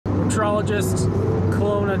Retrologist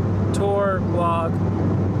Kelowna tour vlog.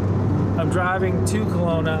 I'm driving to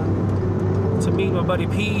Kelowna to meet my buddy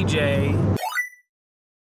PJ.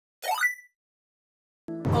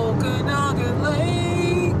 Okanagan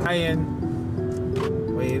Lake.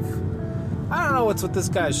 Ryan. Wave. I don't know what's with this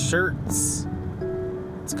guy's shirts.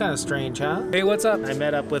 It's kind of strange, huh? Hey, what's up? I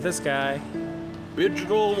met up with this guy.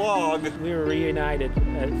 Digital log. We were reunited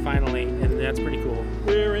finally, and that's pretty cool.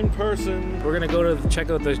 We're in person. We're gonna go to check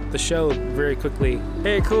out the show very quickly.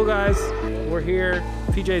 Hey, cool guys, we're here.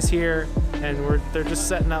 PJ's here, and they're just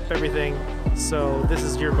setting up everything. So this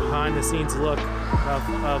is your behind-the-scenes look of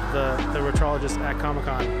the Retrologists at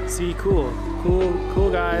Comicon. See,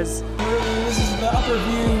 cool guys. This is the upper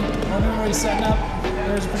view of everybody setting up.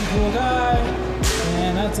 There's a pretty cool guy.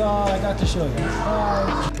 And that's all I got to show you.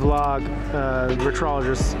 Bye. Vlog,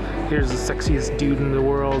 Retrologist. Here's the sexiest dude in the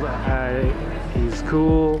world. He's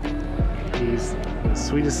cool. He's the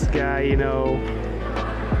sweetest guy, you know.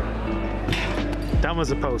 Dumb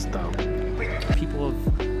as a post, though. People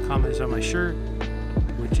have commented on my shirt,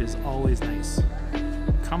 which is always nice.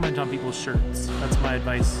 Comment on people's shirts. That's my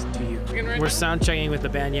advice to you. We're sound checking with the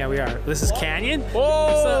band. Yeah, we are. This is Canyon.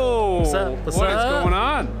 Whoa! What's up? What's up? What is going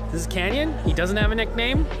on? This is Canyon. He doesn't have a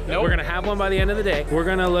nickname. Nope. We're gonna have one by the end of the day. We're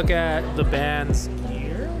gonna look at the band's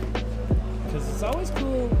gear, because it's always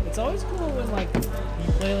cool. It's always cool when like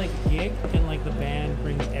you play like a gig and like the band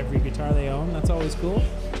brings every guitar they own. That's always cool.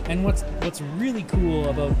 And what's really cool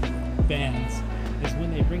about bands is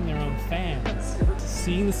when they bring their own fans.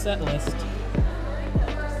 Seeing the set list.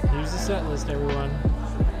 Here's the set list, everyone.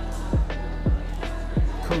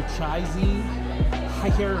 Cochise,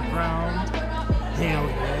 Higher Ground, hell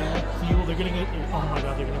yeah, Fuel. They're gonna get. Oh my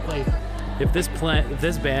God, they're gonna play. If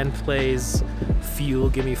this band plays Fuel,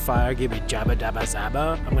 Give Me Fire, Give Me Jabba Dabba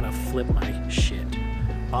Zabba, I'm gonna flip my shit.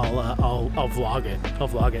 I'll vlog it. I'll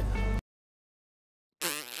vlog it.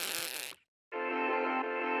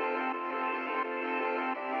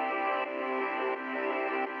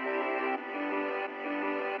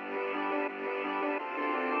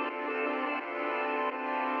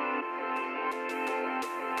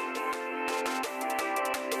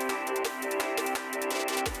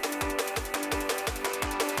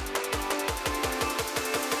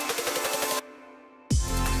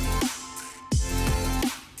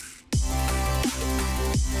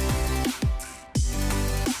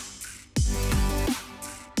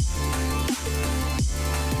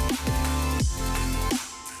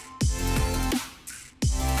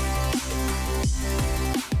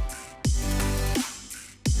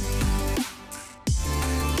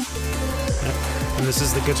 And this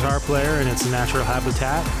is the guitar player in its natural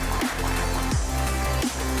habitat,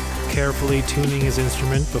 carefully tuning his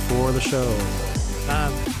instrument before the show.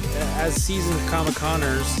 As seasoned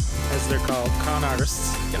Comic-Coners, as they're called, con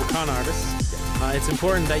artists, it's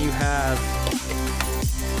important that you have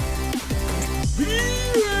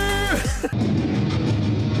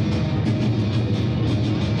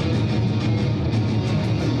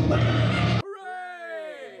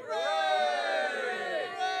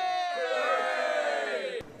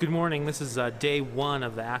Good morning, this is day one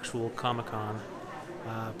of the actual Comic-Con.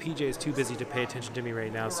 PJ is too busy to pay attention to me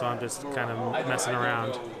right now, so I'm just kind of messing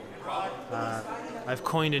around. I've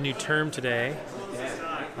coined a new term today.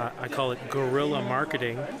 I call it guerrilla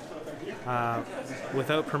marketing.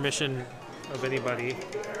 Without permission of anybody,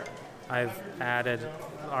 I've added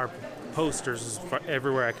our posters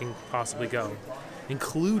everywhere I can possibly go,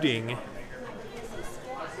 including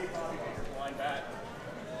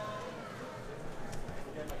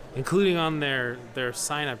on their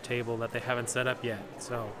sign-up table that they haven't set up yet.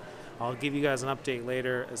 So I'll give you guys an update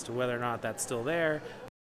later as to whether or not that's still there.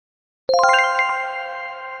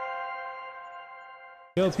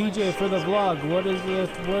 Yo, PJ, for the vlog, what are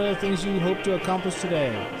the things you hope to accomplish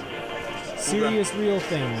today? Serious, real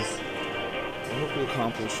things. I hope to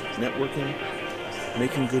accomplish networking,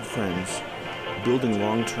 making good friends, building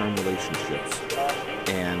long-term relationships,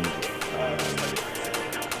 and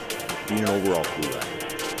being an overall cool guy.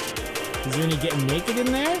 Is there any getting naked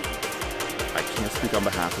in there? I can't speak on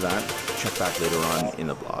behalf of that. Check back later on in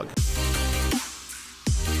the vlog.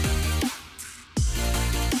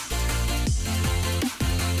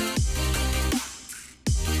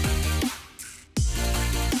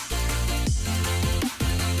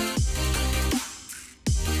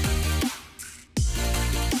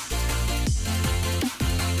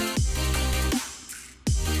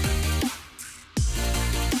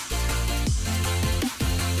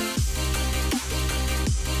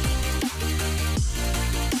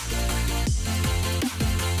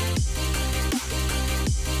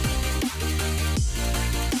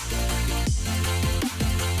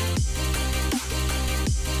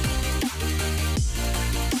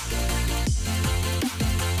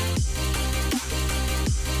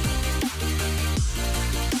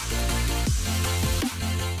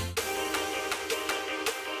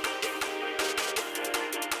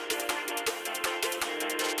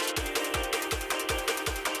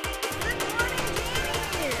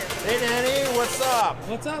 Hey, Danny, what's up?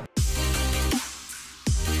 What's up?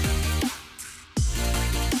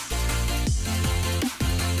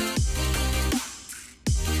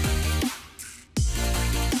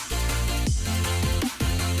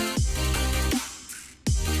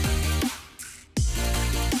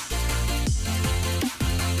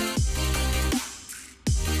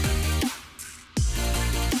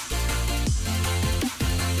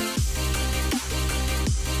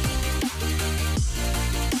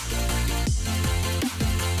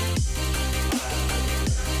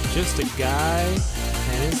 Just a guy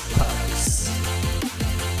and his pucks.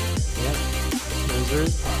 Yep, those are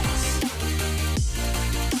his pucks.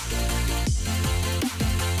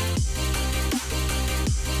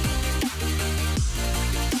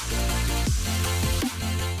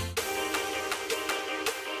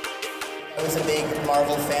 I was a big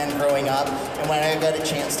Marvel fan growing up, and when I got a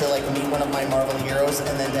chance to like meet one of my Marvel heroes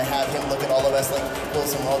and then to have him look at all of us like,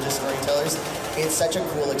 listen, we're all just storytellers, it's such a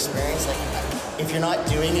cool experience. Like, if you're not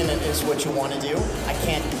doing it and it is what you want to do, I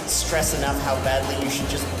can't stress enough how badly you should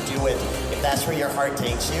just do it. If that's where your heart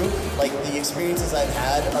takes you, like the experiences I've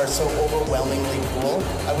had are so overwhelmingly cool,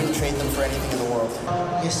 I wouldn't trade them for anything in the world.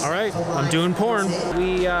 All right, I'm doing porn.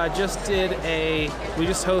 We just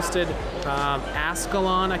hosted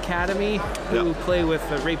Ascalon Academy, who play with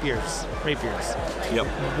rapiers. Yep.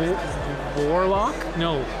 Warlock?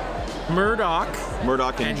 No. Murdoch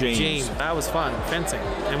and James. That was fun. Fencing.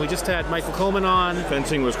 And we just had Michael Coleman on.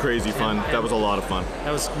 Fencing was crazy fun. That was a lot of fun.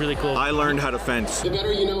 That was really cool. I learned how to fence. The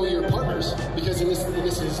better you know your partners, because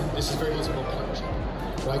this is very much about partnership,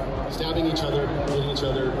 right? Stabbing each other, hitting each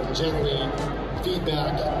other gently,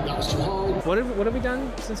 feedback. That was too hard. What have we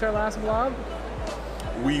done since our last vlog?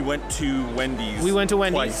 We went to Wendy's. Twice. We went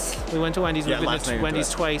to Wendy's. Yeah, We've been to Wendy's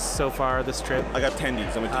twice so far this trip. I got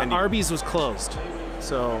tendies. I'm a tendy. Arby's was closed,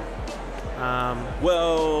 so.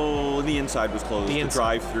 Well, the inside was closed. The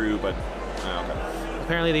drive-through, but okay.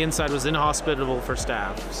 Apparently the inside was inhospitable for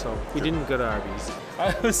staff, so we didn't go to Arby's.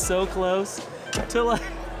 I was so close to like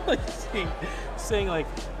saying like,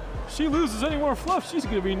 she loses any more fluff, she's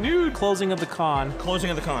gonna be nude. Closing of the con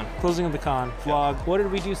vlog. What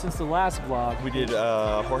did we do since the last vlog? We did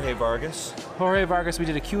Jorge Vargas. We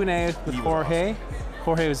did a Q&A with Jorge. Awesome.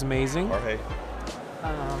 Jorge was amazing.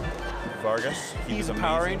 Vargas. He's a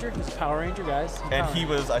Power Ranger. He's a Power Ranger, guys.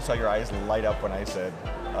 I saw your eyes light up when I said,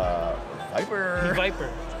 Viper.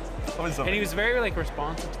 Viper. And he was very like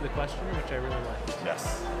responsive to the questioner, which I really liked.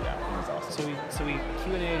 Yes. Yeah, he was awesome. So we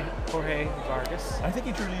Q&A Jorge Vargas. I think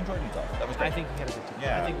he truly enjoyed himself. That was great. I think he had a good time.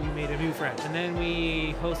 Yeah. I think we made a new friend. And then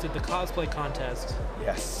we hosted the cosplay contest.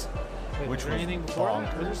 Yes. Wait, which was anything before bonkers.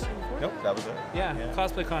 that? Was there anything before Nope, that was it. Yeah,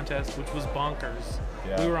 cosplay contest, which was bonkers.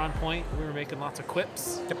 Yeah. We were on point. We were making lots of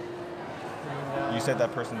quips. Yep. And, you said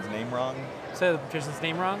that person's name wrong? Said the person's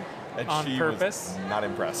name wrong? And on she purpose? was not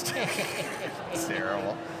impressed. It's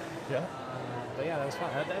terrible. Yeah. But yeah, that was fun.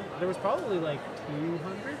 There was probably like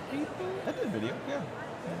 200 people. I did a video, yeah.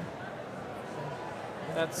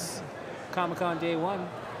 That's Comic-Con day 1.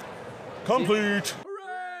 Complete!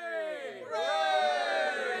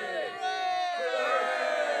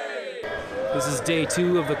 This is day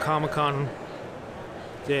 2 of the Comic-Con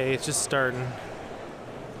day. It's just starting.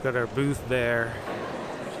 Got our booth there.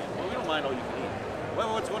 Well, we don't mind all you can eat.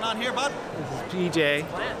 Well, what's going on here, bud? This is PJ.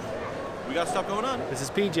 We got stuff going on. This is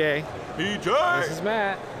PJ. PJ! This is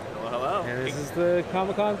Matt. Hello. And this is the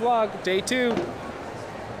Comic-Con vlog, day 2.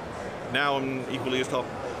 Now I'm equally as tall.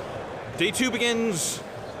 Day 2 begins.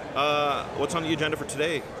 What's on the agenda for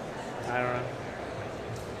today? I don't know.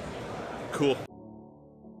 Cool.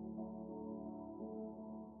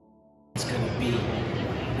 It's gonna be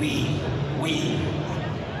we.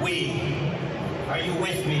 Are you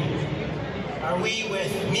with me? Are we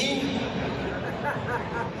with me?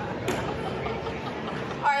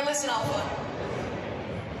 Alright, listen, Alpha.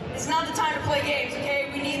 It's not the time to play games, okay?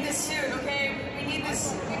 We need this suit, okay? We need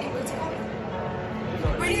this... what's it called?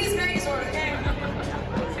 We need this Megazord, okay?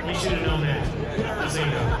 You should have known that. Just so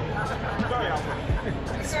you know.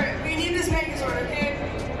 Sorry, we need this Megazord, okay?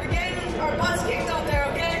 We're getting our butts kicked out there,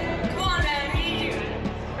 okay? Come on, man, we need you.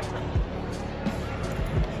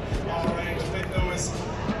 Alright, with those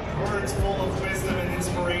words full of wisdom and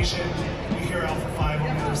inspiration, we hear Alpha 5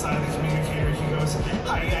 on the other side of the communicator. He goes,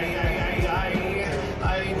 I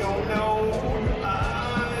don't know.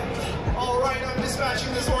 Alright, I'm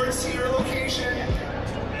dispatching the Zords to your location.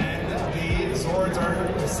 And the Zords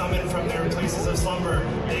are summoned from their places of slumber.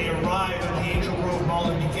 They arrive at the Angel Grove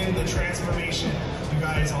Mall and begin the transformation. You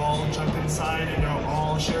guys all jump inside and are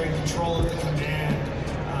all sharing control of the command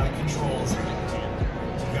controls.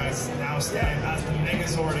 You guys now stand as the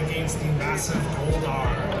Megazord against the massive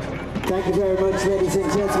Goldar. Thank you very much, ladies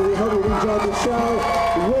and gentlemen. We hope you've enjoyed the show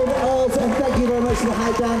with us, and thank you very much to the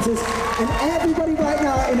hype dancers and everybody right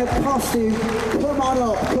now in a costume. Come on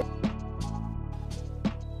up.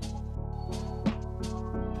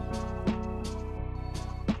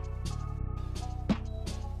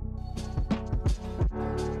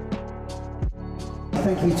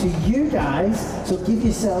 Thank you to you guys. So give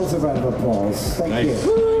yourselves a round of applause. Thank you.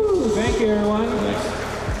 Woo! Thank you, everyone.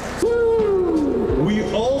 Woo! We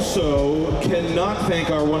also cannot thank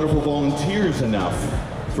our wonderful volunteers enough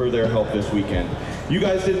for their help this weekend. You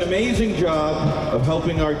guys did an amazing job of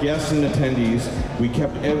helping our guests and attendees.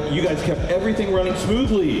 You guys kept everything running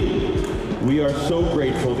smoothly. We are so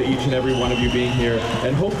grateful to each and every one of you being here,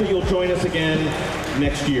 and hope that you'll join us again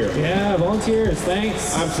next year. Yeah, volunteers,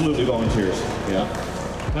 thanks. Absolutely volunteers, yeah.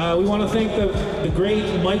 We want to thank the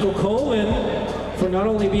great Michael Coleman for not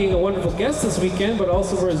only being a wonderful guest this weekend, but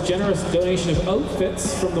also for his generous donation of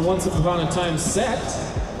outfits from the Once Upon a Time set.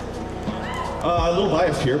 A little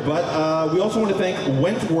biased here, but we also want to thank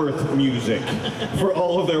Wentworth Music for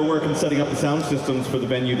all of their work in setting up the sound systems for the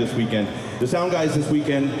venue this weekend. The sound guys this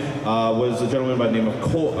weekend was a gentleman by the name of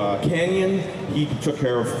Canyon. He took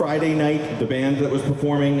care of Friday night, the band that was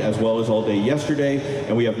performing, as well as all day yesterday.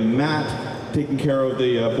 And we have Matt taking care of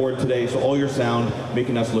the board today, so all your sound,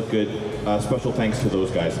 making us look good. Special thanks to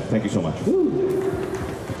those guys. Thank you so much. We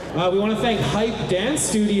want to thank Hype Dance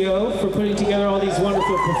Studio for putting together all these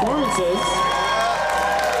wonderful performances,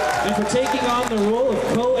 and for taking on the role of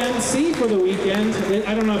co-MC for the weekend.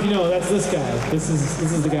 I don't know if you know, that's this guy. This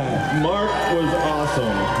is the guy. Mark was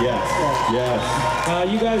awesome. Yes.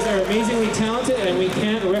 Yes. You guys are amazingly talented, and we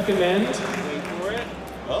can't recommend. Wait for it.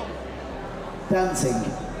 Oh. Dancing.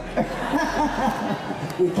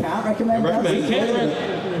 We can't recommend dancing. We can't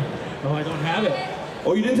Oh, I don't have it.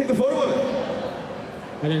 Oh, you didn't take the photo of it?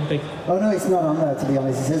 I didn't think. Oh no, it's not on there, to be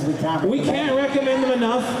honest. It says we can't recommend. We can't recommend them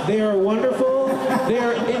enough. They are wonderful. They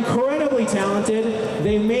are incredibly talented.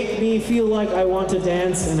 They make me feel like I want to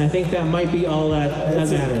dance, and I think that might be all that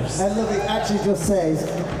matters. I love it. Actually just says,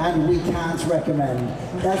 and we can't recommend.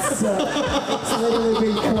 That's it's literally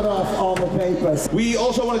been cut off on the paper. We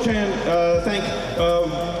also want to thank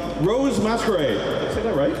Rose Masquerade. Did I say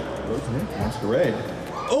that right? Rose Masquerade.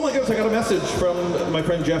 Oh my goodness, I got a message from my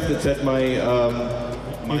friend Jeff that said my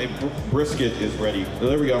brisket is ready. So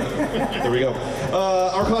there we go. There we go.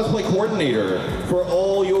 Our cosplay coordinator, for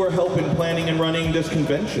all your help in planning and running this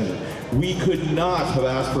convention. We could not have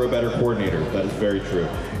asked for a better coordinator. That is very true.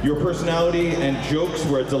 Your personality and jokes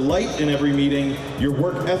were a delight in every meeting. Your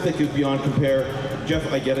work ethic is beyond compare. Jeff,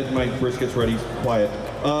 I get it. My brisket's ready. Quiet.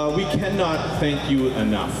 We cannot thank you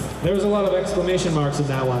enough. There was a lot of exclamation marks in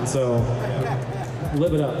that one, so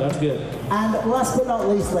live it up. That's good. And last but not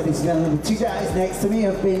least, ladies and gentlemen, the two guys next to me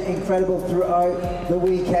have been incredible throughout the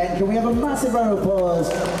weekend. Can we have a massive round of applause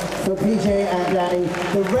for PJ and Danny,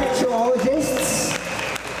 the Retrologists?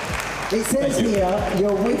 It says here,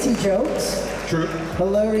 your witty jokes, true,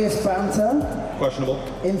 hilarious banter, questionable,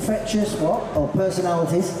 infectious what? Or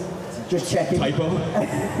personalities. Just checking. Typo.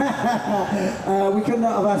 We could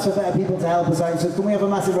not have asked for better people to help us out, so can we have a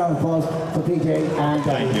massive round of applause for PJ and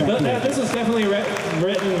Danny? This was definitely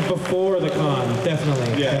written before the con,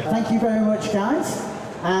 definitely. Yeah. Thank you very much, guys.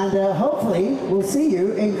 And hopefully, we'll see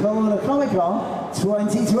you in Kelowna Comicon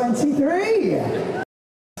 2023.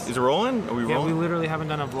 Is it rolling? Are we rolling? Yeah, we literally haven't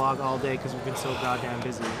done a vlog all day because we've been so goddamn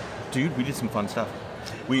busy. Dude, we did some fun stuff.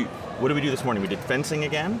 What did we do this morning? We did fencing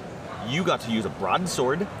again. You got to use a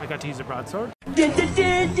broadsword. I got to use a broadsword. Then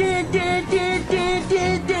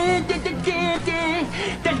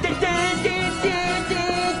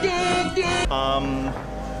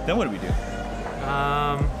what did we do?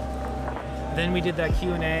 Then we did that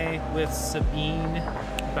Q&A with Sabine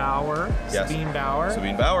Bauer. Yes. Sabine Bauer.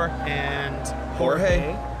 Sabine Bauer. And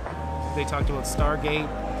Jorge. They talked about Stargate.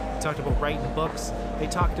 They talked about writing books. They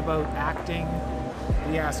talked about acting.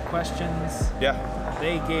 We asked questions. Yeah.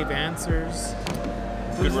 They gave answers.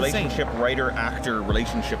 Good relationship, writer-actor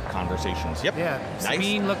relationship conversations. Yep. Yeah. Nice.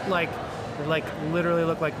 Sabine looked literally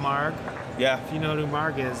looked like Marg. Yeah. If you know who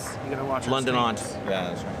Marg is, you gotta watch London her Aunt. streams. Yeah,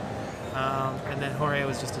 that's right. And then Jorge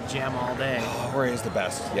was just a gem all day. Oh, Jorge is the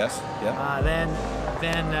best. Yes. Yeah.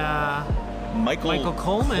 Then Michael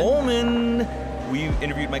Coleman. We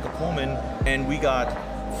interviewed Michael Coleman, and we got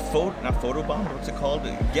not photobombed. What's it called?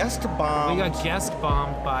 Guest bombed. We got guest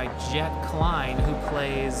bombed by Jet Klein, who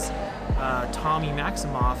plays Tommy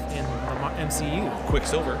Maximoff in the MCU.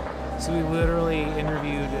 Quicksilver. So we literally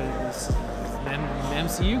interviewed an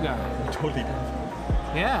MCU guy. Totally did.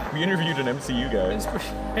 Yeah. We interviewed an MCU guy.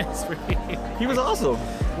 It's pretty. He was awesome.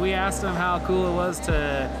 We asked him how cool it was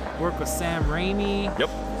to work with Sam Raimi. Yep.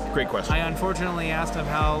 Great question. I unfortunately asked him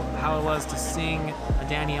how it was to sing a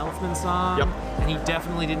Danny Elfman song, Yep. and he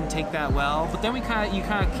definitely didn't take that well. But then you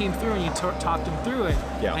kind of came through and you talked him through it,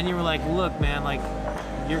 Yeah. and you were like, look, man, like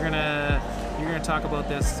you're gonna talk about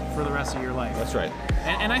this for the rest of your life. That's right.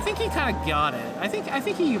 And I think he kind of got it. I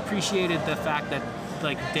think he appreciated the fact that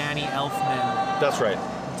like Danny Elfman. That's right.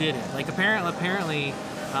 Did it. Like apparently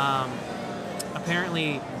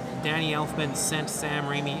Danny Elfman sent Sam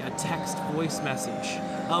Raimi a text voice message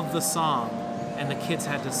of the song, and the kids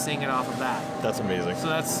had to sing it off of that. That's amazing. So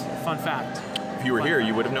that's a fun fact. If you were here,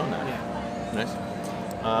 you would have known that. Yeah. Nice.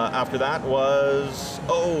 After that was,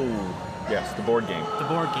 yes, the board game. The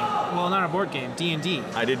board game. Well, not a board game, D&D.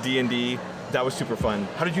 I did D&D. That was super fun.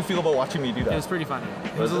 How did you feel about watching me do that? It was pretty funny.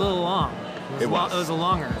 It was a little long. It was a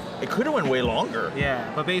longer. It could have went way longer. Yeah,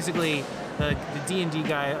 but basically, the D&D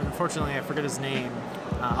guy, unfortunately, I forget his name.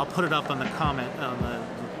 I'll put it up on the comment, on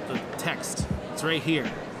the text. It's right here.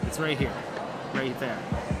 It's right here. Right there.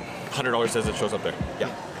 $100 says it shows up there.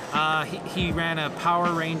 Yeah. He ran a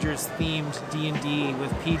Power Rangers themed D&D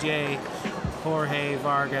with PJ, Jorge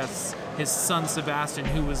Vargas, his son Sebastian,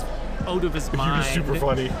 who was out of his mind. He was super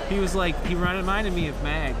funny. He was like, he reminded me of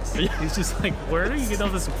Mags. Yeah. He's just like, where do you get all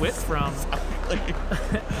this wit from?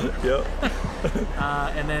 Yep.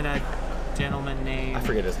 And then a gentleman named... I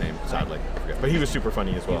forget his name, sadly. I forget. But he was super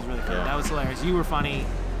funny as well. He was really funny. Yeah. That was hilarious. You were funny.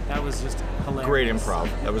 That was just hilarious. Great improv.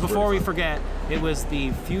 That was Before really we fun. forget, it was the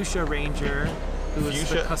Fuchsia Ranger, who was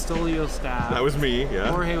the custodial staff. That was me, yeah.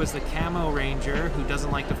 Jorge was the Camo Ranger, who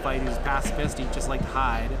doesn't like to fight. He was pacifist. He just liked to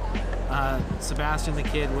hide. Sebastian the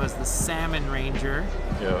Kid was the Salmon Ranger.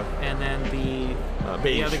 Yeah. And then the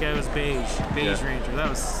Beige. other guy was Beige. Beige Yeah. Ranger. That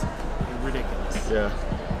was ridiculous. Yeah.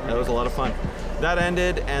 That was a lot of fun. That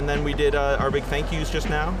ended, and then we did our big thank yous just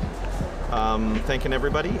now. Thanking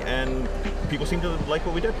everybody, and people seem to like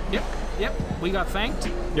what we did. Yep. We got thanked.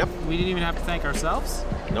 Yep. We didn't even have to thank ourselves.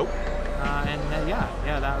 Nope.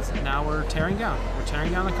 That was. Now we're tearing down. We're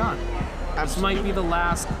tearing down the con. Absolutely. This might be the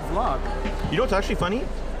last vlog. You know what's actually funny?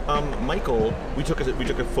 Michael, we took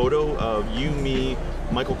a photo of you, me,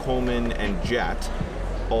 Michael Coleman, and Jet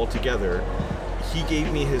all together. He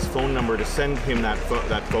gave me his phone number to send him that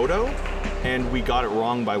photo, and we got it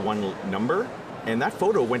wrong by one number, and that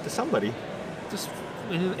photo went to somebody. Just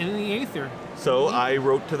in the aether. So I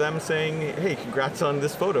wrote to them saying, hey, congrats on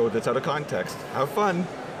this photo that's out of context. Have fun.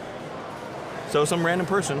 So some random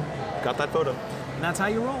person got that photo. And that's how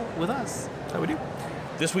you roll with us. That's how we do.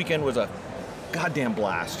 This weekend was a goddamn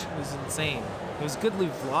blast. It was insane. It was good we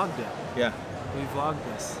vlogged it. Yeah. We vlogged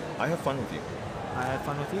this. I have fun with you. I had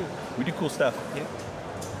fun with you. We do cool stuff. Yep.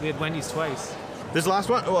 We had Wendy's twice. This last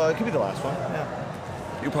one? Well, it could be the last one.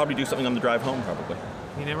 Yeah. You'll probably do something on the drive home, probably.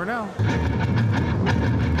 You never know.